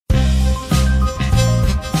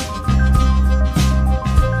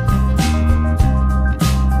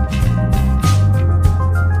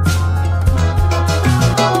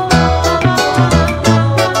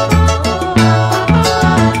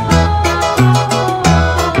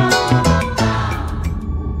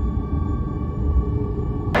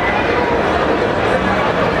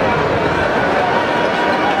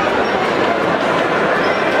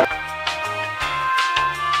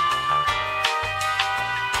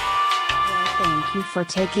Thank you for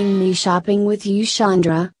taking me shopping with you,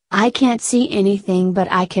 Chandra. I can't see anything, but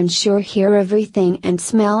I can sure hear everything and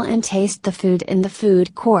smell and taste the food in the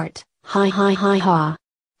food court. Ha ha ha ha.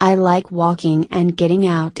 I like walking and getting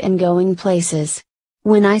out and going places.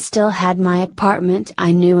 When I still had my apartment,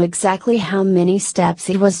 I knew exactly how many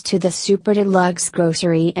steps it was to the super deluxe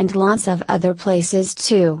grocery and lots of other places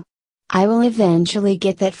too. I will eventually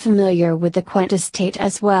get that familiar with the Quint estate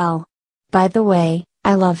as well. By the way,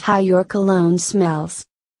 I love how your cologne smells.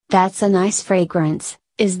 That's a nice fragrance.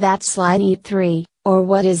 Is that Slide E3, or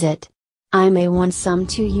what is it? I may want some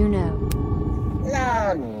too, you know.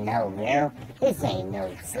 No, girl. This ain't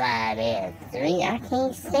no Slide F3. I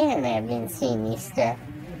can't stand having seen this stuff.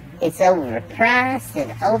 It's overpriced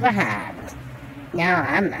and overhyped. Now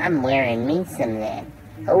I'm wearing me some of that.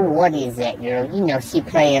 Oh, what is that, girl? You know she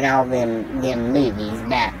playing all them movies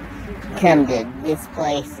about come to this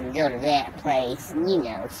place and go to that place. And, you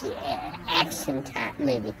know, she action type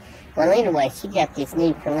movie. Well, anyway, she got this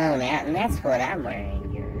new cologne out, and that's what I'm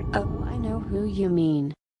wearing, girl. Oh, I know who you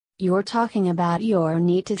mean. You're talking about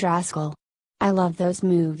Yoreneeta Driscoll. I love those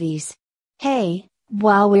movies. Hey,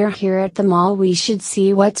 while we're here at the mall, we should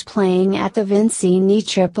see what's playing at the Vincini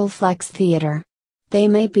Triple Flex Theater. They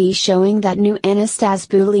may be showing that new Anastas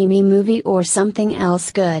Bulimi movie or something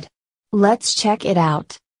else good. Let's check it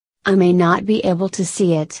out. I may not be able to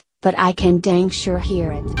see it, but I can dang sure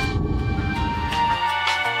hear it.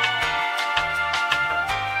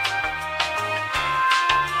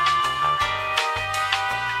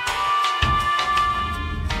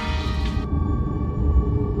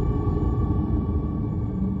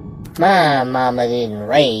 My mama didn't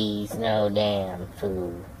raise no damn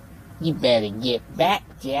fool. You better get back,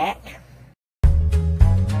 Jack.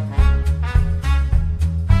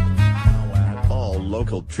 At all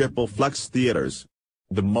local triple flex theaters.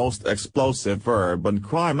 The most explosive urban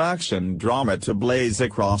crime action drama to blaze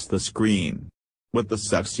across the screen. With the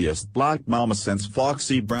sexiest black mama since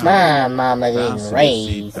Foxy Brown. My mama didn't Fasten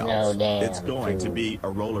raise your no seatbelts. damn It's going to fool. be a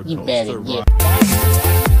roller You coaster better ride. get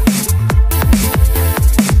back.